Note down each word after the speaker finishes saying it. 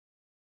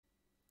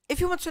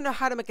If you want to know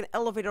how to make an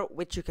elevator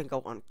which you can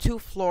go on 2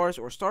 floors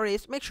or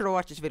stories, make sure to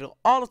watch this video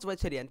all the way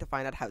to the end to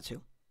find out how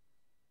to.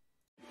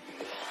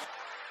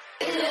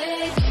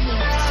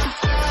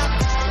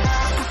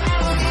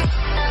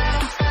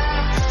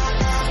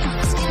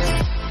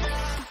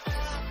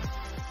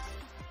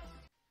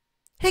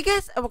 Hey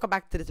guys, and welcome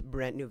back to this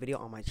brand new video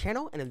on my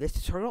channel. And in this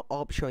tutorial,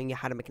 I'll be showing you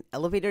how to make an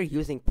elevator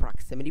using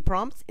proximity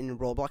prompts in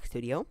Roblox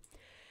Studio.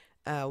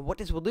 What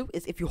this will do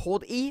is if you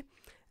hold E,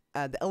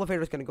 the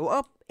elevator is going to go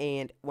up,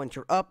 and once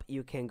you're up,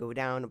 you can go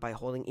down by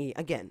holding E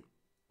again.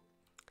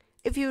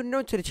 If you're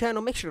new to the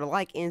channel, make sure to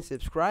like and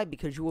subscribe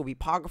because you will be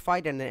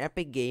pogified and an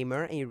epic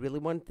gamer, and you really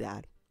want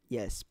that.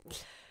 Yes.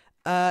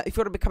 If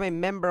you want to become a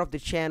member of the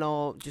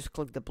channel, just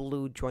click the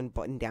blue join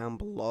button down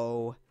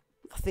below.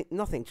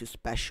 Nothing too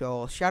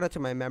special. Shout out to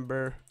my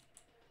member,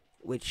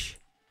 which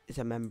is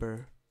a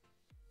member.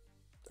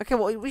 Okay,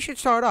 well, we should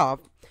start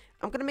off.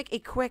 I'm gonna make a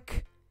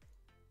quick,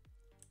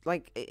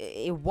 like,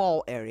 a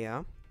wall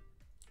area.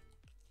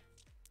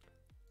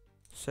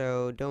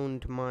 So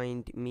don't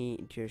mind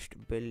me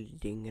just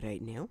building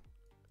right now.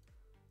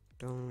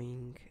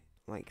 Doing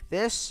like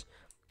this.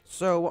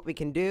 So what we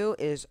can do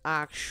is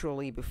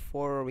actually,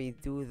 before we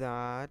do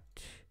that,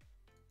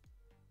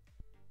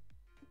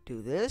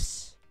 do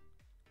this.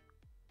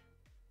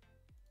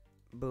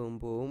 Boom,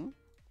 boom.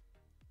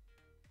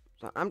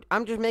 So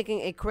I'm just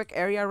making a quick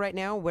area right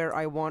now where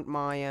I want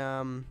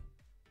my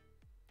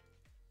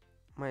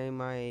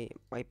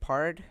my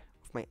part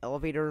of my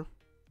elevator.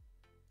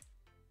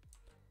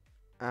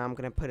 I'm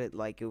gonna put it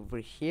like over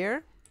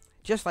here,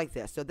 just like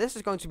this. So this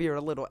is going to be our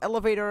little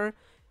elevator.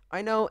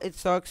 I know it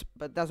sucks,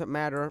 but doesn't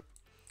matter.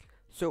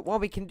 So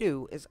what we can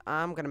do is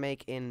I'm gonna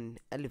make an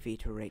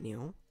elevator right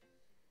now.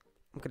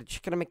 I'm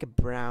just gonna make it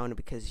brown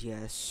because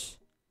yes.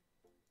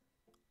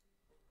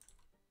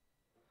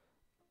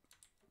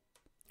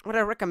 What I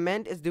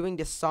recommend is doing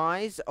the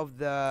size of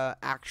the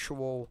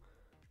actual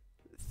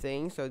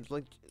thing. So it's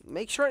like,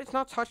 make sure it's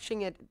not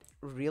touching it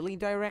really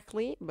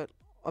directly, but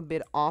a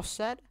bit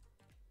offset.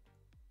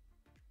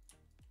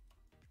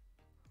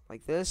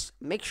 Like this.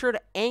 Make sure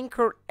to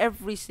anchor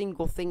every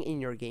single thing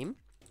in your game,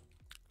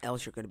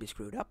 else you're going to be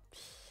screwed up.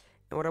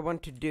 And what I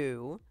want to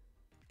do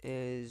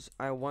is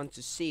I want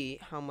to see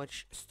how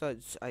much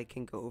studs I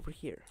can go over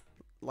here.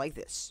 Like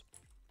this.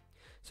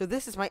 So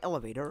this is my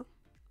elevator.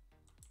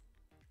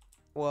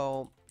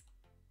 Well,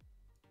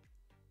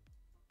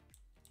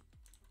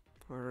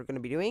 what we're going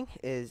to be doing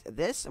is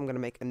this. I'm going to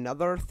make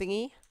another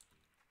thingy.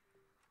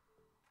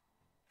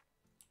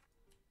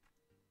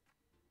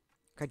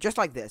 Okay, just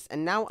like this.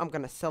 And now I'm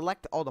going to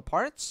select all the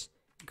parts,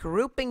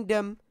 grouping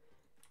them.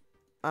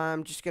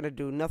 I'm just going to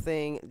do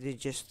nothing.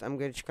 I'm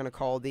just going to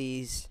call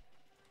these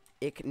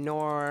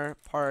ignore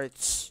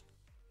parts.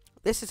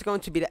 This is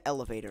going to be the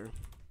elevator.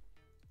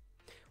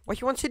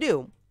 What you want to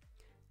do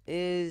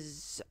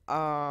is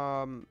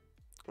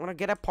want to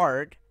get a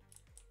part.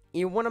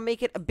 You want to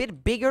make it a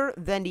bit bigger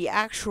than the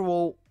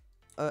actual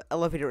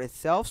elevator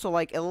itself. So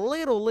like a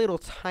little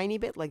tiny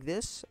bit like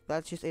this.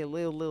 That's just a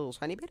little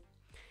tiny bit.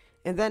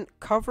 And then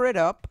cover it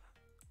up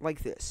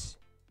like this.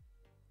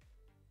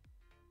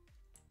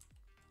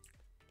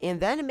 And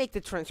then make the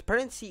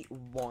transparency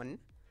 1.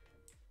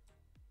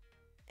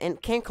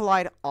 And can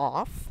collide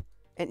off.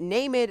 And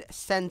name it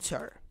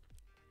center.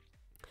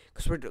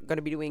 Because we're going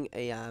to be doing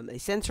a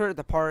sensor.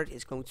 The part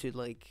is going to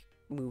like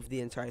move the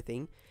entire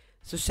thing.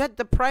 So set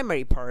the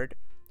primary part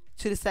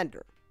to the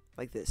center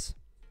like this.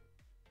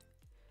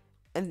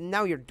 And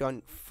now you're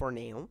done for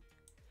now.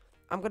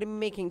 I'm going to be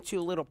making 2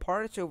 little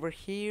parts over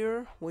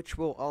here, which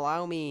will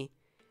allow me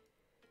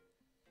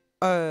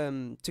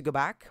to go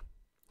back.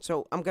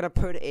 So I'm going to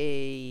put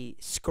a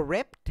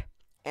script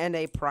and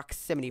a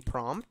proximity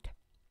prompt.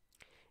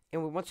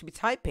 And we want to be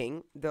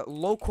typing the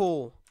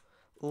local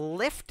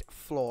lift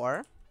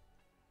floor.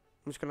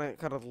 I'm just gonna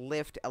kind of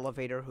lift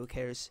elevator, who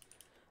cares?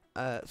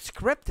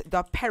 Script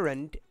the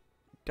parent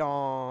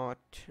dot,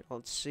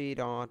 let's see,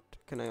 dot,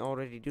 can I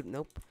already do,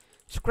 nope.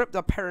 Script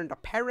the parent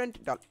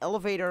dot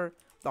elevator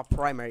the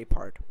primary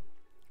part.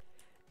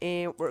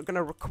 And we're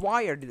gonna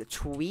require the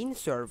tween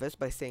service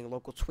by saying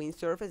local tween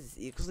service is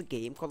equals the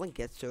game calling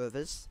get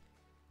service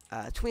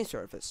tween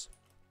service.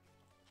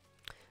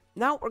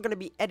 Now we're gonna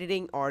be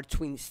editing our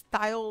tween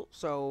style.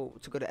 So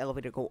to go to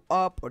elevator, go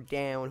up or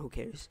down, who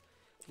cares?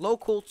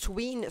 Local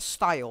tween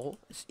style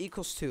is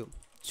equals to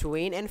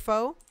tween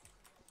info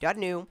dot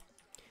new,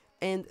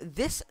 and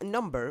this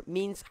number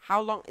means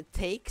how long it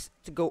takes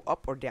to go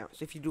up or down.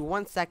 So if you do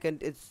 1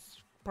 second,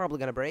 it's probably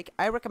gonna break.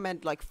 I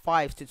recommend like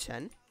 5 to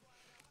 10.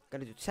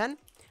 Gonna do 10.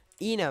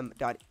 enum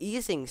dot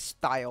easing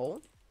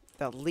style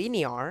dot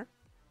linear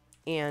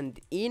and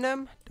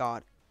enum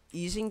dot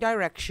easing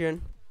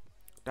direction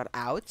dot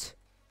out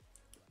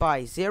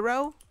by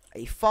 0,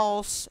 a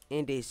false,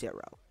 and a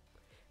 0.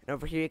 And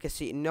over here you can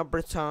see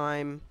number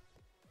time,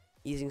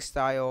 easing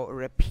style,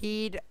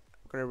 repeat.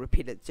 I'm gonna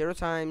repeat it 0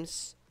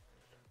 times.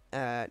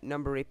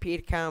 Number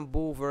repeat count,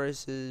 bool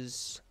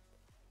versus.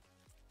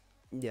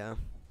 Yeah.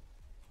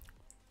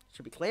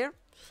 Should be clear.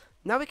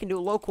 Now we can do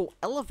local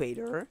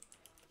elevator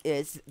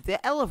is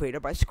the elevator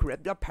by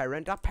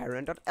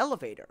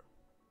script.parent.parent.elevator.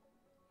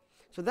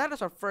 So that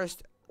is our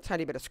first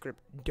tiny bit of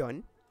script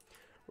done.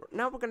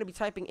 Now we're going to be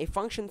typing a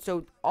function,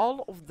 so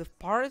all of the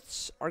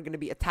parts are going to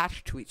be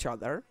attached to each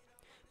other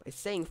by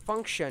saying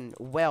function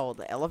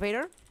weld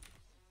elevator,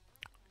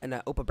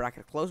 and open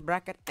bracket, close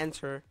bracket,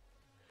 enter.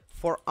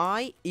 For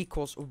I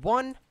equals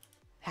 1,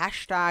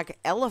 hashtag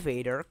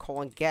elevator,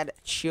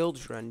 get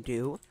children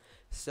do.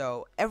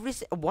 So every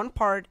one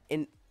part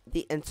in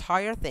the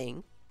entire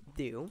thing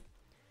do.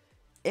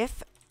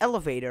 If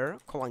elevator,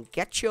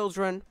 get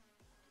children,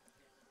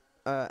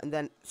 and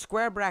then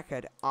square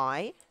bracket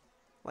I,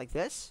 like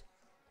this,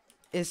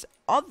 is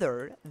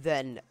other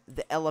than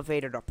the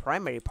elevator, the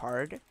primary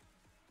part,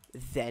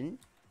 then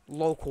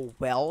local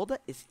weld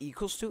is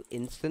equals to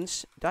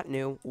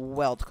instance.new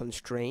weld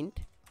constraint.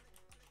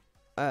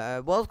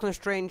 Weld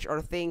constraints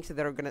are things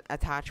that are gonna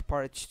attach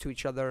parts to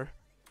each other.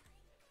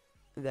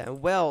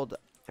 Then weld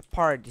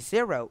part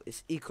 0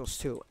 is equals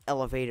to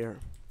elevator,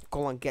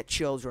 get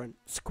children,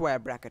 square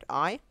bracket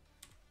I.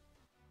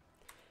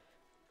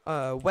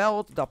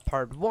 Weld the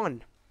part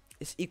 1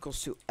 is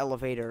equals to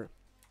elevator,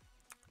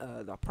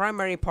 the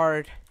primary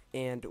part,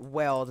 and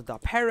weld the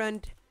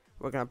parent.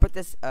 We're gonna put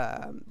this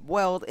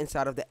weld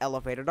inside of the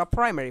elevator, the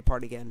primary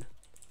part again.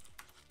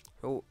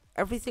 So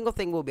every single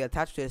thing will be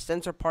attached to the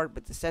sensor part,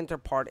 but the sensor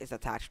part is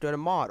attached to the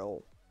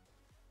model.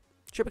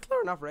 Should be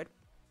clear enough, right?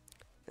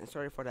 And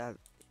sorry for that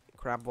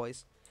crap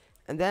voice.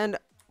 And then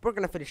we're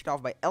gonna finish it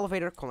off by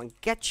elevator,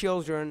 get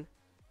children,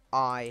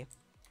 I,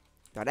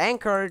 dot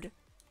anchored,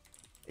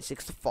 is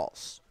equals to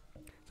false.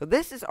 So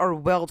this is our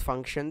weld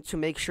function to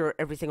make sure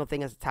every single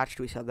thing is attached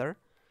to each other.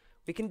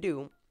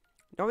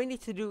 Now we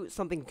need to do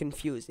something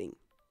confusing.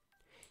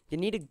 You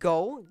need to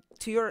go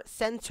to your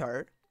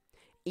sensor,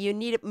 you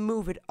need to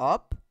move it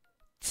up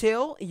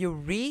till you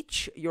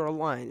reach your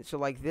line. So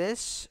like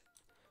this,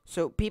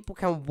 so people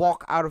can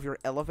walk out of your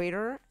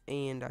elevator,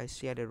 and I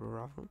see I did it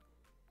wrong.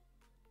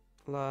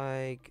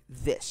 Like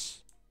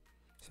this.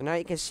 So now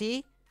you can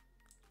see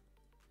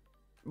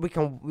we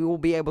will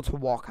be able to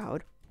walk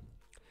out.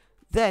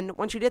 Then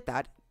once you did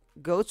that,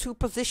 go to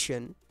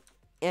position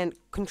and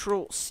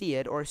Control C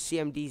it, or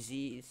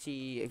CMDZ.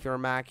 See, if you're a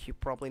Mac, you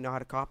probably know how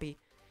to copy.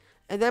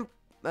 And then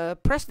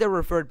press the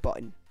revert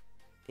button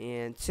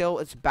until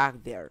it's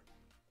back there.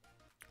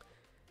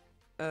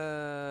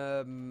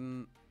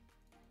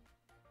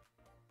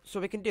 So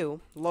we can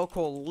do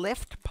local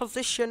lift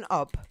position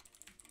up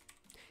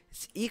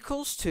is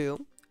equals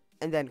to,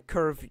 and then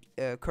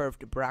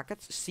curved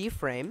brackets, C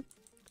frame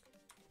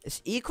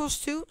is equals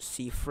to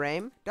C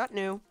frame dot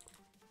new,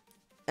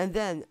 and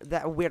then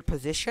that weird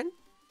position,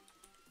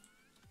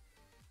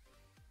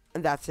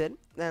 and that's it.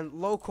 Then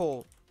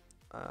local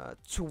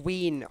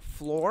tween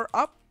floor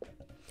up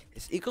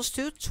is equals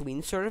to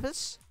tween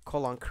surface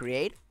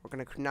create. We're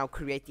gonna now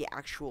create the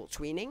actual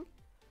tweening.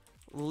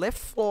 Lift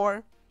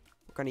floor,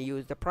 we're gonna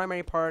use the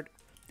primary part,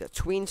 the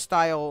tween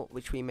style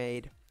which we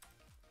made,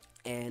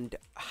 and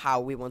how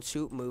we want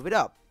to move it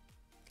up.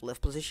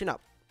 Lift position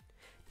up.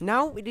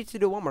 Now we need to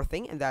do one more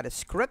thing, and that is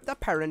script the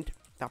parent,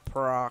 the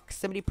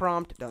proximity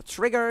prompt, the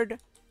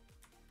triggered,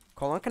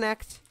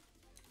 connect,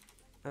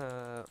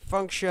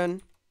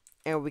 function,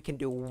 and we can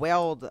do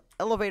weld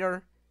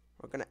elevator.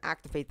 We're gonna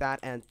activate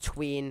that, and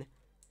tween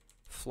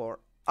floor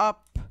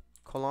up,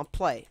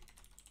 play.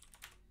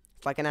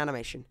 It's like an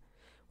animation.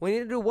 We need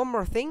to do one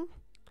more thing.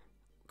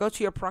 Go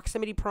to your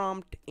proximity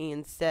prompt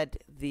and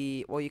set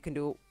the, well, you can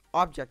do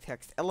object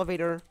text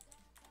elevator,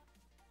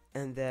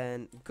 and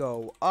then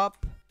go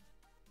up,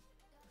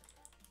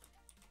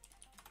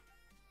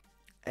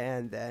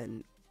 and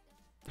then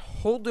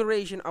hold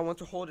duration. I want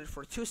to hold it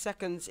for 2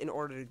 seconds in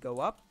order to go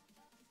up.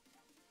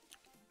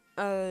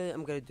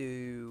 I'm gonna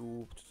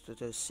do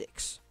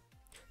 6.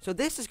 So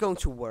this is going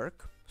to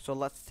work. So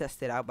let's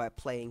test it out by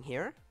playing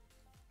here.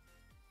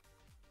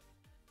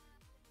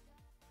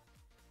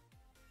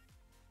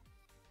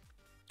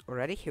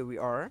 Alrighty, here we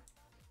are.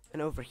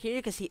 And over here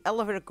you can see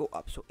elevator go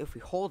up. So if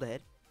we hold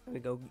it and we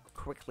go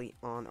quickly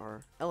on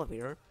our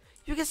elevator,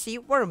 you can see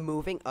we're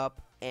moving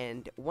up.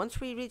 And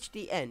once we reach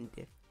the end,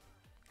 you're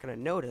gonna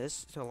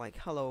notice, so like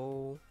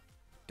hello,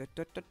 and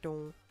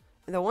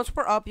then once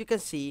we're up, you can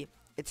see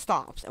it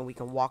stops and we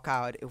can walk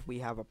out if we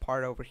have a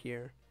part over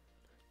here.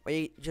 What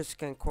you just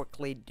can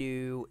quickly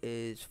do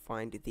is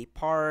find the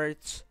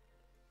parts,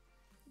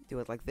 do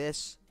it like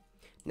this.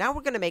 Now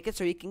we're gonna make it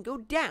so you can go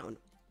down.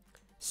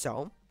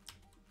 So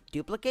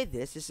duplicate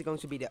this. This is going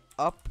to be the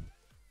up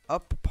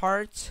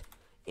part,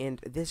 and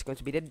this is going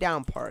to be the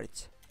down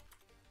part.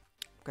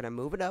 I'm gonna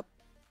move it up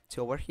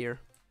to over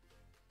here,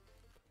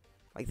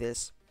 like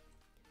this,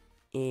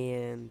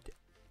 and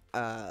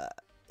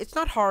it's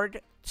not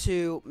hard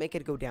to make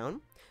it go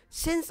down.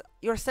 Since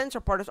your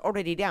sensor part is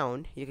already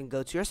down, you can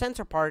go to your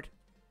sensor part.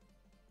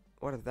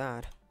 What is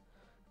that?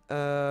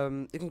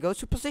 You can go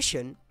to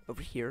position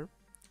over here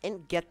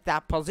and get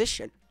that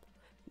position.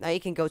 Now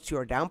you can go to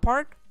your down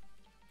part,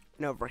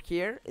 and over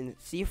here in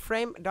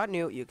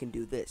cframe.new you can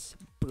do this.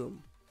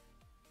 Boom.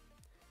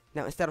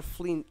 Now instead of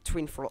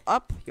tween floor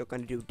up, you're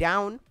gonna do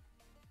down,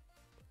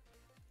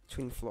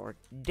 twin floor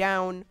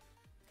down.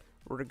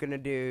 We're gonna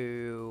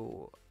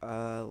do,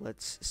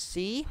 let's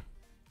see.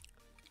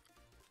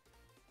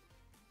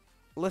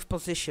 Lift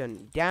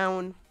position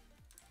down.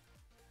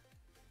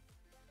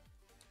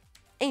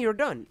 And you're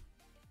done.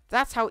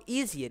 That's how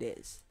easy it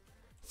is.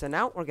 So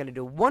now we're gonna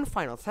do one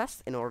final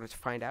test in order to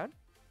find out.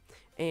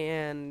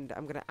 And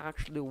I'm gonna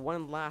actually do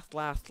one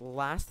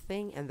last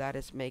thing, and that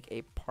is make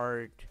a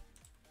part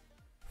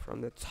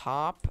from the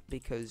top,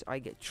 because I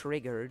get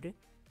triggered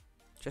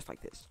just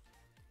like this.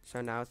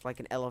 So now it's like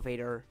an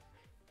elevator,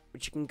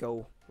 which you can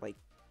go like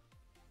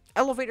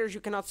elevators you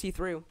cannot see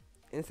through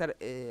instead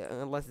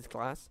unless it's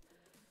glass.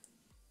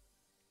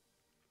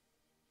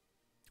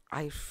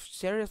 I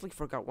seriously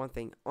forgot one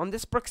thing. On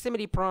this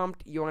proximity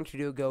prompt, you want to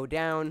do go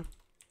down.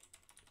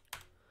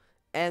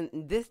 And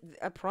this,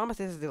 I promise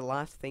this is the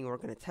last thing we're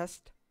going to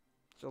test.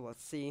 So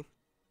let's see.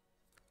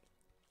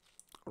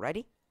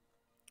 Ready?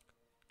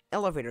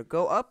 Elevator,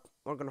 go up.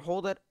 We're going to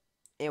hold it,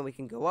 and we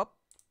can go up.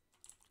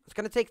 It's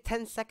going to take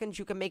 10 seconds.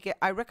 You can make it,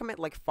 I recommend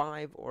like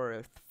 5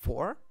 or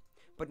 4,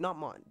 but not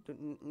more,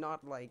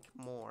 not like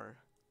more.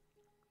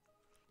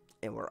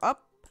 And we're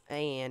up,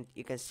 and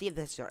you can see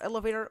this is our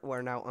elevator.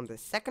 We're now on the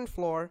 2nd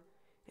floor,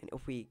 and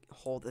if we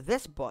hold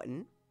this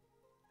button,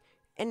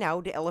 and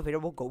now the elevator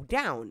will go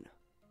down,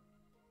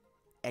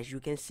 as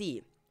you can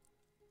see.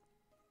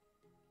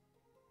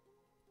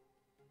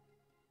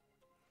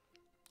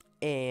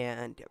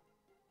 And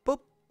boop,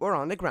 we're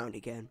on the ground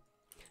again.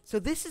 So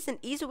this is an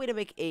easy way to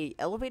make a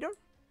elevator.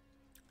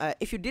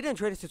 If you did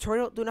enjoy this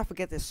tutorial, do not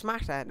forget to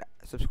smash that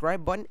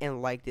subscribe button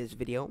and like this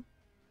video.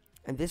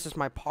 And this is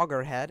my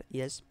pogger head,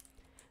 yes.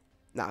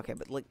 Nah, okay,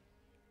 but like,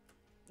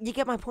 you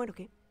get my point,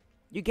 okay?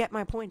 You get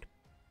my point.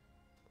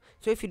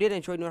 So if you did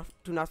enjoy,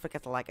 do not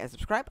forget to like and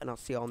subscribe, and I'll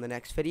see you on the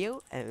next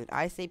video. And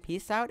I say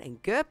peace out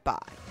and goodbye.